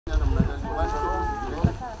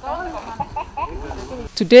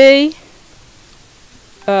Today,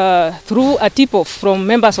 through a tip-off from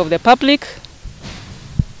members of the public,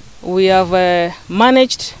 we have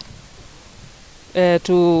managed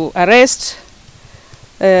to arrest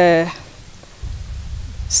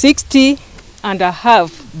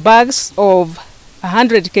 60.5 bags of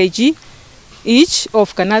 100 kg each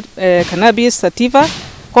of cannabis sativa,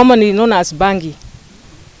 commonly known as Bangi.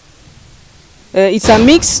 It's a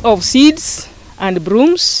mix of seeds and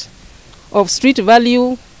brooms of street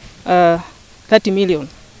value 30 million.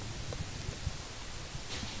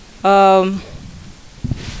 I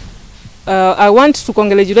want to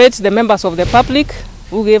congratulate the members of the public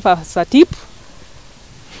who gave us a tip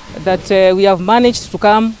that we have managed to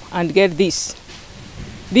come and get this.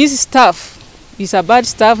 This stuff is a bad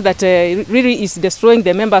stuff that really is destroying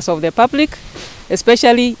the members of the public,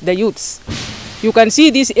 especially the youths. You can see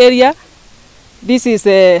this area. This is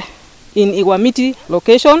in Iwamiti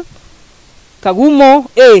location, Kagumo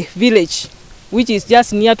A village, which is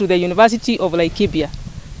just near to the University of Laikipia.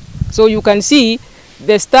 So you can see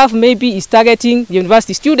the staff maybe is targeting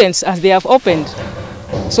university students as they have opened.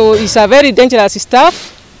 So it's a very dangerous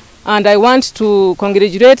stuff, and I want to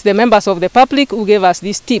congratulate the members of the public who gave us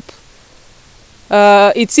this tip.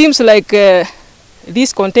 It seems like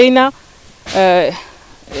this container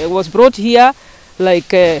was brought here like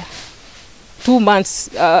 2 months,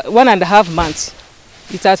 1.5 months.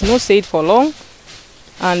 It has not stayed for long,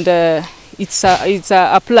 and it's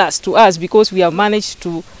a plus to us because we have managed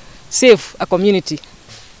to save a community.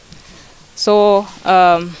 So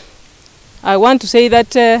I want to say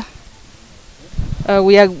that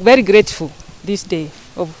we are very grateful this day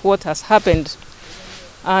of what has happened,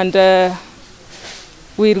 and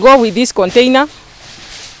we'll go with this container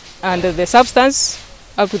and the substance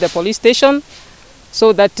up to the police station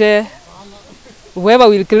so that whoever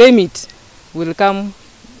will claim it will come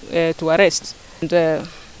to arrest. And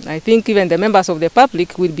I think even the members of the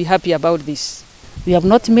public will be happy about this. We have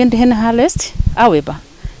not made any arrest, however,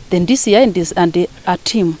 then this year and a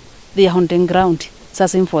team, they are on the ground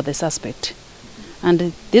searching for the suspect.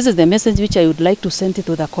 And this is the message which I would like to send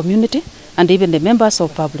to the community and even the members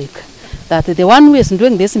of public, that the one who is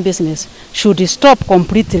doing this business should stop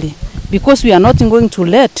completely, because we are not going to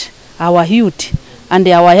let our youth and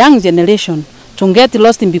our young generation to get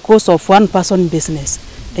lost in because of one person business.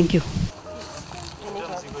 Thank you.